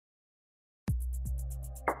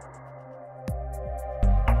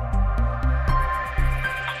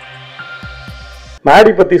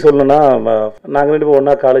மேடி பற்றி சொல்லணும்னா, நாங்கள் 2 பேரும்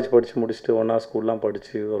ஒன்றா காலேஜ் படித்து முடிச்சுட்டு ஒன்றா ஸ்கூல்லாம்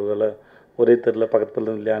படித்து ஒரு வேளை ஒரே தெருவில் பக்கத்தில்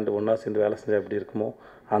விளையாண்டு ஒன்றா சேர்ந்து வேலை செஞ்சால் எப்படி இருக்குமோ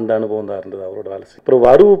அந்த அனுபவம் தான் இருந்தது அவரோட வேலை செய்ய. அப்புறம்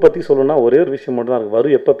வருவை பற்றி சொல்லணும்னா ஒரே ஒரு விஷயம் மட்டும் தான் இருக்குது.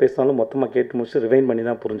 வரு எப்போ பேசினாலும் மொத்தமாக கேட்டு முடிச்சு ரிவைன் பண்ணி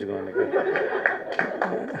தான் புரிஞ்சுக்கணும் எனக்கு.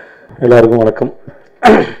 எல்லாருக்கும் வணக்கம்.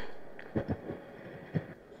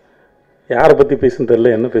 யாரை பற்றி பேசுன்னு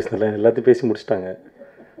தெரில, என்ன பேசுனில்ல, எல்லாத்தையும் பேசி முடிச்சிட்டாங்க.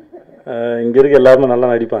 இங்கே இருக்க எல்லாருமே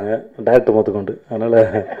நல்லா நடிப்பாங்க, டேரக்டர் மொத்தக்கொண்டு. அதனால்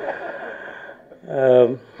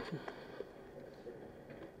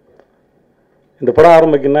இந்த படம்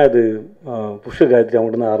ஆரம்பிக்கணும்னா இது புஷ்ய காயத்ரி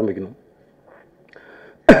அவங்ககிட்ட தான் ஆரம்பிக்கணும்.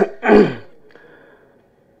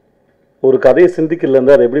 ஒரு கதையை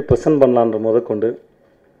சிந்திக்கலேருந்து அதை எப்படி ப்ரெசென்ட் பண்ணலான்ற முதற்கொண்டு,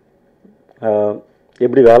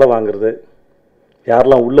 எப்படி வேலை வாங்குறது,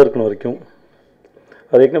 யாரெல்லாம் உள்ளே இருக்கணும் வரைக்கும்,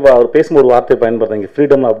 அது ஏற்கனவே அவர் பேசும்போது ஒரு வார்த்தையை பயன்படுத்தாங்க,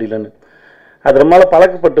 ஃப்ரீடம் அப்படி இல்லைன்னு. அது நம்மளால்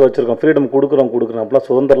பழக்கப்பட்டு வச்சுருக்கோம். ஃப்ரீடம் கொடுக்குறோம் அப்படிலாம்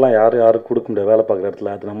சுதந்திரம்லாம் யாரும் கொடுக்க முடியாது வேலை பார்க்குற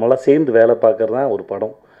இடத்துல. அது நம்மளாம் சேர்ந்து வேலை பார்க்குறது தான் ஒரு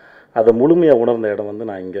படம். அதை முழுமையாக உணர்ந்த இடம் வந்து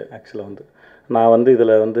நான் இங்கே ஆக்சுவலாக நான்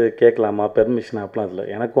இதில் கேட்கலாமா பெர்மிஷன் அப்படிலாம் இல்லை.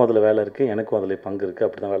 எனக்கும் அதில் வேலை இருக்குது, எனக்கும் அதில் பங்கு இருக்குது.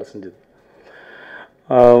 அப்படி தான் வேலை செஞ்சுது.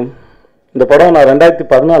 இந்த படம் நான்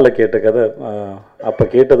 2014 கேட்ட கதை. அப்போ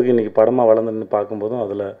கேட்டதுக்கு இன்றைக்கி படமாக வளர்ந்துன்னு பார்க்கும்போதும்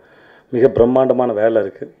அதில் மிக பிரம்மாண்டமான வேலை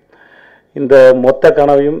இருக்குது. இந்த மொத்த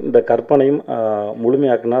கனவையும் இந்த கற்பனையும்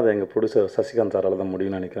முழுமையாக்குனா அது எங்கள் ப்ரொடியூசர் சசிகாந்த் சாரால் தான்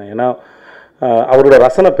முடியும்னு நினைக்கிறேன். ஏன்னா அவரோட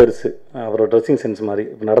ரசனை பெருசு. அவரோட ட்ரெஸ்ஸிங் சென்ஸ் மாதிரி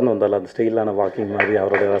நடந்து வந்தாலும் அந்த ஸ்டைலான வாக்கிங் மாதிரி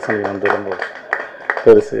அவரோட ரசனை ரொம்ப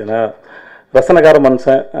பெருசு. ஏன்னா ரசனைக்கார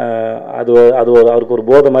மனுஷன். அது அவருக்கு ஒரு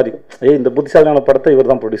போதை மாதிரி, இந்த புத்திசாலியான படத்தை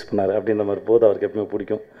இவர் தான் ப்ரொடியூஸ் பண்ணார் அப்படின்ற மாதிரி போதை அவருக்கு எப்பவுமே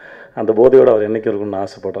பிடிக்கும். அந்த போதையோடு அவர் என்றைக்கும் இருக்குன்னு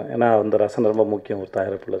ஆசைப்படுறேன். ஏன்னா அந்த ரசனை ரொம்ப முக்கியம் ஒரு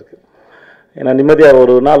தயாரிப்பில் இருக்குது. ஏன்னா நிம்மதியாக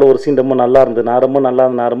ஒரு நாள் ஒரு சீன் ரொம்ப நல்லா இருந்து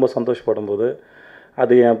நான் ரொம்ப சந்தோஷப்படும் போது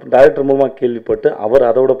அது என் டைரக்டர் மூலமாக கேள்விப்பட்டு அவர்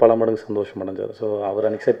அதோட பல மடங்கு சந்தோஷம் அடைஞ்சார். ஸோ அவர்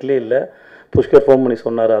அன்றைக்கி செட்டிலே இல்லை, புஷ்கர் ஃபோன் பண்ணி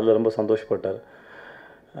சொன்னார், அதில் ரொம்ப சந்தோஷப்பட்டார்.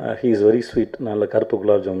 ஹீ இஸ் வெரி ஸ்வீட், நல்ல கருப்பு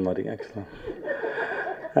குலாப் ஜாமுன் மாதிரி ஆக்சுவலாக.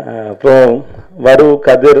 அப்புறம் வரு,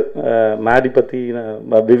 கதிர், மேடி பற்றி,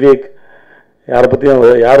 விவேக், யாரை பற்றியும்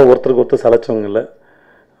யாரும் ஒருத்தருக்கு ஒருத்தர் சலைச்சவங்க இல்லை.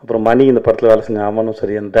 அப்புறம் மணி இந்த படத்தில் வேலை செஞ்சேன், அவனும்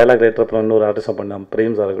சரி. அந்த டைலாக் ரைட்டர் அப்புறம் இன்னொரு ஆர்டிஸ்டும் பண்ணேன்,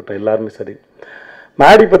 பிரேம் சார் இருக்கட்டும், எல்லாருமே சரி.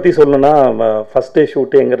 மேடி பற்றி சொல்லணும்னா, ஃபஸ்ட் டே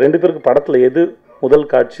ஷூட்டு எங்கள் 2 பேருக்கு படத்தில் எது முதல்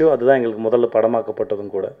காட்சியோ அதுதான் எங்களுக்கு முதல்ல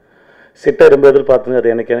படமாக்கப்பட்டதும் கூட. சிட்டை ரொம்ப எதிர்பார்த்துங்க,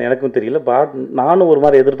 அது எனக்கும் தெரியல. நானும் ஒரு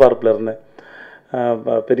மாதிரி எதிர்பார்ப்பில் இருந்தேன்.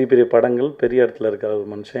 பெரிய பெரிய படங்கள், பெரிய இடத்துல இருக்கிற ஒரு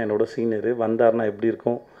மனுஷன், என்னோட சீனியரு வந்தார்னா எப்படி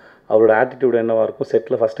இருக்கும், அவரோட ஆட்டிடியூட் என்னவாக இருக்கும்,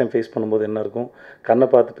 செட்டில் ஃபஸ்ட் டைம் ஃபேஸ் பண்ணும்போது என்ன இருக்கும், கண்ணை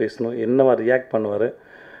பார்த்து பேசணும், என்னவா ரியாக்ட் பண்ணுவார்.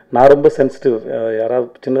 நான் ரொம்ப சென்சிட்டிவ், யாராவது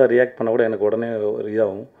சின்னதாக ரியாக்ட் பண்ண கூட எனக்கு உடனே ஒரு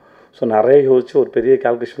இதாகும். ஸோ நிறைய யோசிச்சு ஒரு பெரிய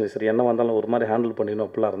கால்குலேஷன், சரி என்ன வந்தாலும் ஒரு மாதிரி ஹேண்டில் பண்ணிடணும்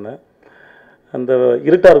அப்படிலாம் இருந்தேன். அந்த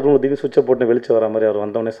இருட்டாக இருக்கணும், திடீர்னு சுவிட்சை போட்டு வெளிச்சம் வர மாதிரி அவர்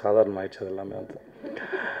வந்தோடனே சாதாரணமாகிடுச்சு. அது எல்லாமே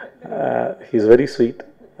ஹீ இஸ் வெரி ஸ்வீட்.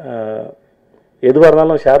 எதுவாக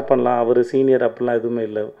இருந்தாலும் ஷேர் பண்ணலாம், அவர் சீனியர் அப்படிலாம் எதுவுமே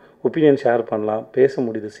இல்லை. ஒப்பீனியன் ஷேர் பண்ணலாம், பேச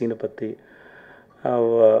முடியுது சீனை பற்றி.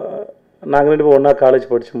 நாங்கள் 2 பேரும் ஒன்றா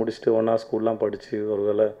காலேஜ் படித்து முடிச்சுட்டு ஒன்றா ஸ்கூல்லாம் படித்து ஒரு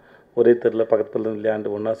வேளை ஒரே தெருவில் பக்கத்தில்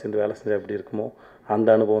விளையாண்டு ஒன்றா சேர்ந்து வேலை செஞ்சால் எப்படி இருக்குமோ அந்த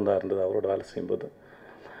அனுபவம் தான் இருந்தது அவரோட வேலை செய்யும்போது.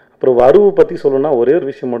 அப்புறம் வருவை பற்றி சொல்லணும்னா ஒரே ஒரு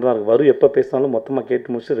விஷயம் மட்டும் தான் இருக்குது. வரு எப்போ பேசினாலும் மொத்தமாக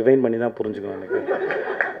கேட்டு முடிச்சு ரிவைன் பண்ணி தான் புரிஞ்சுக்கணும் எனக்கு.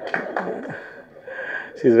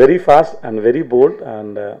 She is very fast and very bold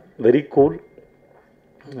and very cool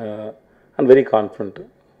and very confident.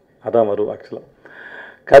 அதான் வரு ஆக்சுவலாக.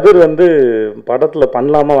 கதிர் படத்தில்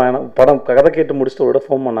பண்ணலாமா வேணாம், படம் கதை கேட்டு முடிச்சுட்டு ஒரு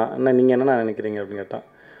ஃபோன் பண்ணான், என்ன நீங்கள் என்ன நினைக்கிறீங்க அப்படின்னு கேட்டான்.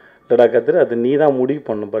 இல்லைடா கதிர், அது நீ தான் முடிவு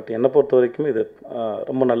பண்ணும். பட் என்னை பொறுத்த வரைக்கும் இது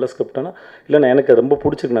ரொம்ப நல்ல ஸ்கிரிப்ட்னா, இல்லைண்ணா எனக்கு ரொம்ப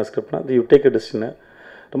பிடிச்சிருக்குண்ணா ஸ்கிரிப்ட்னா, அது யூ டேக் எ டிசிஷனு.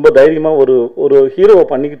 ரொம்ப தைரியமாக ஒரு ஹீரோவை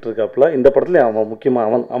பண்ணிக்கிட்டு இருக்காப்புல. இந்த படத்தில் அவன்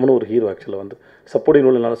முக்கியமாக அவனும் ஒரு ஹீரோ. ஆக்சுவலாக சப்போர்ட்டிங்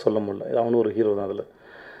ரோல் என்னால் சொல்ல முடியல, அவனும் ஒரு ஹீரோ தான் அதில்.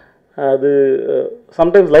 அது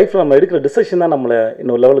சம்டைம்ஸ் லைஃப்பில் நம்ம எடுக்கிற டிசிஷன் தான் நம்மளை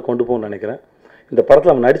இன்னொரு லெவலுக்கு கொண்டு போகணும்னு நினைக்கிறேன். இந்த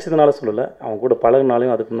படத்தில் அவன் நடித்ததுனால சொல்லலை, அவன் கூட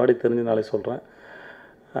பழகினாலையும் அதுக்கு முன்னாடி தெரிஞ்சதுனாலே சொல்கிறேன்.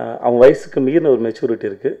 அவன் வயசுக்கு மீறின ஒரு மெச்சூரிட்டி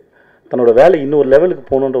இருக்குது, தன்னோட வேலை இன்னொரு லெவலுக்கு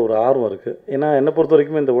போகணுன்ற ஒரு ஆர்வம் இருக்குது. ஏன்னா என்னை பொறுத்த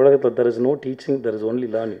வரைக்கும் இந்த உலகத்தில் there is no teaching, there is only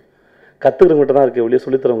learning. கற்றுக்கிறவங்ககிட்ட தான் இருக்குது, வெளியே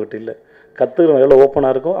சொல்லித்தரவங்ககிட்ட இல்லை. கற்றுக்கிறவங்க எவ்வளோ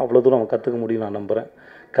ஓப்பனாக இருக்கும் அவ்வளோ தூரம் அவன் கற்றுக்க முடியும் நான் நம்புகிறேன்.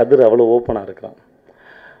 கதிர் அவ்வளோ ஓப்பனாக இருக்கிறான்.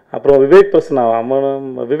 அப்புறம் விவேக் பிரச்சனை,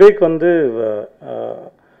 விவேக்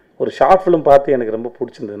ஒரு ஷார்ட் ஃபிலிம் பார்த்து எனக்கு ரொம்ப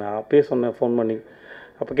பிடிச்சிருந்தது. நான் அப்பயே சொன்னேன், ஃபோன் பண்ணி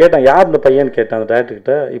அப்போ கேட்டேன் யார் இந்த பையன்னு கேட்டேன் அந்த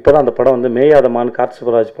டேரக்டர்கிட்ட. இப்போ தான் அந்த படம் மேயாதமான்னு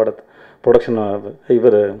கார்த்திபராஜ் ப்ரொடக்ஷன்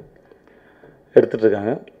இவர்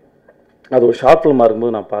எடுத்துகிட்ருக்காங்க. அது ஒரு ஷார்ட் ஃபிலிமாக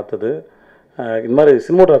இருக்கும்போது நான் பார்த்தது. இது மாதிரி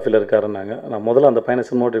சினிமோகிராஃபியில் இருக்காருன்னாங்க. நான் முதல்ல அந்த பையனை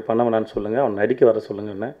சினிமோகிராஃபி பண்ண வேணான்னு சொல்லுங்கள், அவன் நடிக்க வர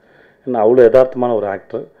சொல்லுங்கன்னு. ஏன்னா அவ்வளோ யதார்த்தமான ஒரு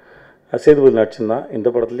ஆக்டர். சேதுபதி நடிச்சிருந்தான். இந்த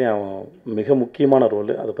படத்துலேயும் அவன் மிக முக்கியமான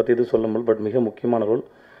ரோல், அதை பற்றி எதுவும் சொல்ல முடியல, பட் மிக முக்கியமான ரோல்.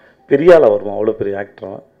 பெரியாளாக வருவான், அவ்வளோ பெரிய ஆக்டர்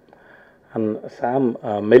அவன். அண்ட் சாம்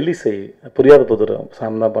மெல்லிசை புரியாத புதுரை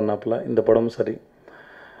சாம் தான் பண்ணாப்புல. இந்த படமும் சரி.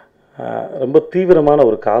 ரொம்ப தீவிரமான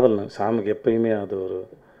ஒரு காதல் சாமிக்கு எப்பயுமே அது ஒரு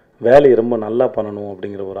வேலையை ரொம்ப நல்லா பண்ணணும்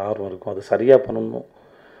அப்படிங்கிற ஒரு ஆர்வம் இருக்கும். அது சரியாக பண்ணணும்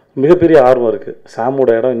மிகப்பெரிய ஆர்வம் இருக்குது. சாமோட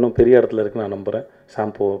இடம் இன்னும் பெரிய இடத்துல இருக்குன்னு நான் நம்புகிறேன்.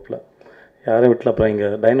 சாம் போவப்பில் யாரும் வீட்டில் அப்புறம் இங்கே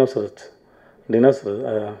dinosaur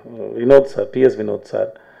Vinod sir, PS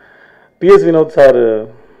Vinod sir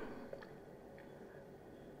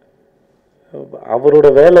அவரோட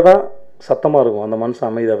வேலை தான் சத்தமாக இருக்கும். அந்த மனுஷன்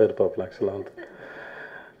அமைதியாகவே இருப்பாப்புல. ஆக்சுவலாக வந்து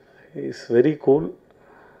இஸ் வெரி கூல்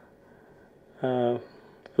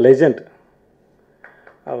லெஜண்ட்.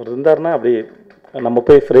 அவர் இருந்தார்னா அப்படி நம்ம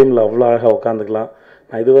போய் ஃப்ரேமில் அவ்வளோ அழகாக உட்காந்துக்கலாம்.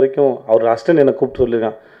 நான் இது வரைக்கும் அவர் அசிஸ்டன்ட் என்னை கூப்பிட்டு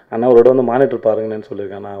சொல்லியிருக்கான், ஆனால் அவரோட வந்து மானிட்டர் பாருங்கன்னு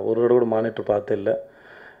சொல்லியிருக்கேன். நான் ஒருவரோட கூட மானிட்டர் பார்த்தே இல்லை.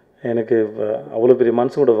 எனக்கு அவ்வளோ பெரிய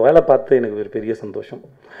மனுஷனோட வேலை பார்த்து எனக்கு ஒரு பெரிய சந்தோஷம்.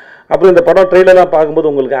 அப்புறம் இந்த படம் ட்ரெயிலெலாம் பார்க்கும்போது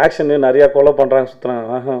உங்களுக்கு ஆக்ஷனு நிறையா கொலை பண்ணுறாங்க,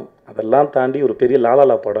 சுற்றுறாங்க, அதெல்லாம் தாண்டி ஒரு பெரிய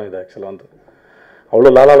லாலாலா படம் இது. ஆக்சுவலாக வந்து அவ்வளோ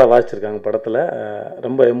லாலாலா வாசிச்சிருக்காங்க படத்தில்.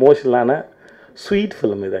 ரொம்ப எமோஷனலான ஸ்வீட்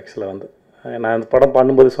ஃபிலிம் இது. ஆக்சுவலாக வந்து நான் இந்த படம்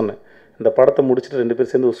பண்ணும்போது சொன்னேன், இந்த படத்தை முடிச்சுட்டு 2 பேர்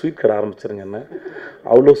சேர்ந்து ஒரு ஸ்வீட் கடை ஆரம்பிச்சிருங்கன்னு.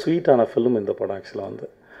 அவ்வளோ ஸ்வீட்டான ஃபிலிம் இந்த படம். ஆக்சுவலாக வந்து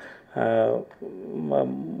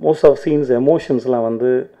மோஸ்ட் ஆஃப் சீன்ஸ் எமோஷன்ஸ்லாம்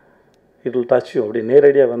வந்து இட் வில் டச் யூ. அப்படி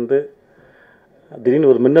நேரடியாக வந்து திடீர்னு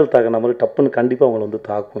ஒரு மின்னல் தாக்கின மாதிரி டப்புன்னு கண்டிப்பாக அவங்களை வந்து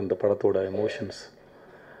தாக்கும் இந்த படத்தோட எமோஷன்ஸ்.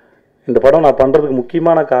 இந்த படம் நான் பண்ணுறதுக்கு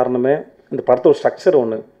முக்கியமான காரணமே இந்த படத்தோட ஸ்ட்ரக்சர்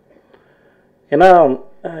ஒன்று. ஏன்னா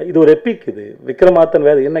இது ஒரு எப்பிக். இது விக்ரமாத்தன்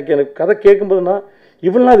வேதா எனக்கு கதை கேட்கும்போதுன்னா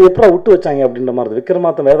இவெல்லாம் அது எப்படா விட்டு வச்சாங்க அப்படின்ற மாதிரி.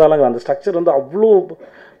 விக்ரமாத்தன் வேதாளங்க அந்த ஸ்ட்ரக்சர் வந்து அவ்வளோ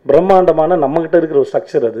பிரம்மாண்டமான நம்மக்கிட்ட இருக்கிற ஒரு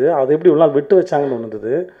ஸ்ட்ரக்சர். அது எப்படி இவ்வளோ நாள் விட்டு வச்சாங்கன்னு ஒன்று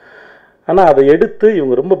இருந்தது. ஆனால் அதை எடுத்து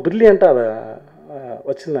இவங்க ரொம்ப ப்ரில்லியண்ட்டாக அதை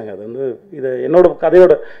வச்சுருந்தாங்க. அது வந்து இதை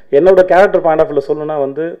என்னோட கேரக்டர் பாயிண்ட் ஆஃப் வியூவில் சொல்லணுன்னா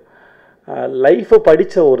வந்து லைஃப்பை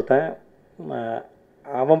படித்த ஒருத்தன்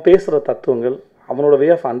அவன் பேசுகிற தத்துவங்கள், அவனோட way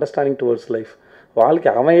of understanding towards life, வாழ்க்கை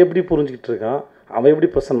அவன் எப்படி புரிஞ்சிக்கிட்டு இருக்கான், அவன் எப்படி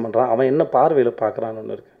ப்ரெசென்ட் பண்ணுறான், அவன் என்ன பார்வையில் பார்க்குறான்னு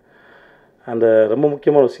ஒன்று இருக்குது. அந்த ரொம்ப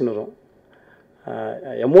முக்கியமான ஒரு சீன் வரும்,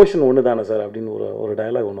 எமோஷன் ஒன்று தானே சார் அப்படின்னு ஒரு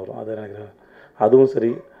டயலாக் ஒன்று வரும். அது எனக்கு அதுவும்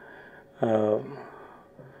சரி,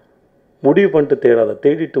 முடிவு பண்ணிட்டு தேடாத,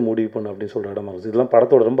 தேடிட்டு முடிவு பண்ணு அப்படின்னு சொல்கிற இடமா இருக்குது. இதெல்லாம்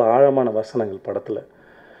படத்தோட ரொம்ப ஆழமான வசனங்கள் படத்தில்.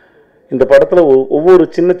 இந்த படத்தில் ஒவ்வொரு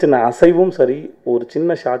சின்ன சின்ன அசைவும் சரி, ஒரு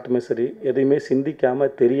சின்ன ஷாட்டுமே சரி, எதையுமே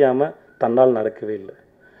சிந்திக்காமல் தெரியாமல் தன்னால் நடக்கவே இல்லை.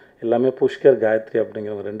 எல்லாமே புஷ்கர் காயத்ரி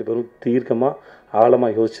அப்படிங்கிறவங்க 2 பேரும் தீர்க்கமாக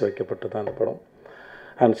ஆழமாக யோசித்து வைக்கப்பட்டது தான் இந்த படம்.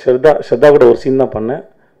 அண்ட் ஸ்ரத்தா கூட ஒரு சீன் தான் பண்ணேன்.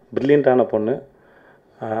 ப்ரில்லியண்ட்டான பொண்ணு.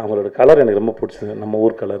 அவங்களோட கலர் எனக்கு ரொம்ப பிடிச்சது, நம்ம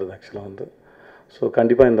ஊர் கலர் இது ஆக்சுவலாக வந்து. ஸோ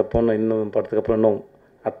கண்டிப்பாக இந்த பொண்ணை இன்னும் படத்துக்கு அப்புறம் இன்னும்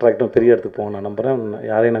அட்ராக்டும் பெரிய இடத்துக்கு போக நான் நம்புகிறேன்.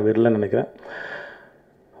 யாரையும் நான் விடலன்னு நினைக்கிறேன்.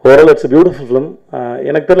 Overall it's beautiful film.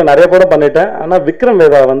 எனக்கு தெரியல நிறைய படம் பண்ணிட்டேன், ஆனால் விக்ரம்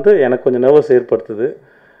வேதா வந்து எனக்கு கொஞ்சம் நர்வஸ் ஏற்படுத்துது.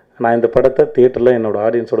 நான் இந்த படத்தை தியேட்டரில் என்னோடய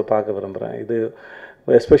ஆடியன்ஸோடு பார்க்க விரும்புகிறேன். இது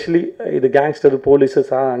எஸ்பெஷலி இது கேங்ஸ்டர் போலீஸு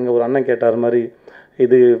அங்கே ஒரு அண்ணன் கேட்டார் மாதிரி,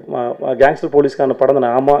 இது கேங்ஸ்டர் போலீஸ்க்கான படம்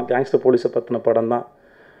தான். ஆமாம், கேங்ஸ்டர் போலீஸை பற்றின படம் தான்.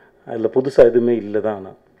 அதில் புதுசாக எதுவுமே இல்லை தான்.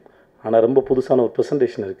 ஆனால் ரொம்ப புதுசான ஒரு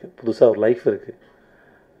ப்ரெசன்டேஷன் இருக்குது, புதுசாக ஒரு லைஃப் இருக்குது,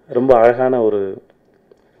 ரொம்ப அழகான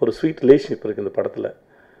ஒரு ஸ்வீட் ரிலேஷன்ஷிப் இருக்குது இந்த படத்தில்.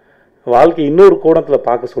 வாழ்க்கை இன்னொரு கோணத்தில்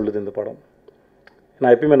பார்க்க சொல்லுது இந்த படம்.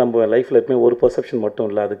 நான் எப்பயுமே நம்ம லைஃப்பில் எப்பயுமே ஒரு பர்செப்ஷன் மட்டும்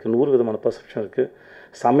இல்லை, அதுக்கு 100 விதமான பர்செப்ஷன் இருக்குது.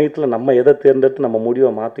 சமயத்தில் நம்ம எதை தேர்ந்தெடுத்து நம்ம முடிவை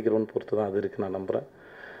மாற்றிக்கிறோன்னு பொறுத்து தான் அது இருக்குது நான் நம்புகிறேன்.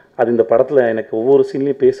 அது இந்த படத்தில் எனக்கு ஒவ்வொரு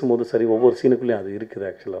சீன்லேயும் பேசும்போது சரி, ஒவ்வொரு சீனுக்குள்ளேயும் அது இருக்குது.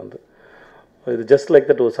 ஆக்சுவலாக வந்து இது ஜஸ்ட் லைக்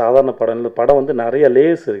தட் ஒரு சாதாரண படம் இல்லை. படம் வந்து நிறைய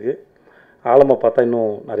லேயர்ஸ் இருக்குது. ஆழமாக பார்த்தா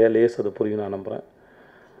இன்னும் நிறையா லேயர்ஸ் அது புரியும் நான் நம்புகிறேன்.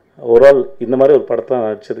 ஓவரால் இந்த மாதிரி ஒரு படத்தில்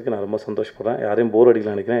நடிச்சதுக்கு நான் ரொம்ப சந்தோஷப்படுறேன். யாரையும் போர்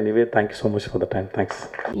அடிக்கல நினைக்கிறேன். Anyway thank you so much for the time. Thanks.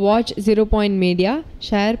 Watch 0 point media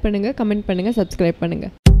share பண்ணுங்கள், கமெண்ட் பண்ணுங்கள், சப்ஸ்கிரைப்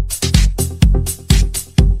பண்ணுங்கள்.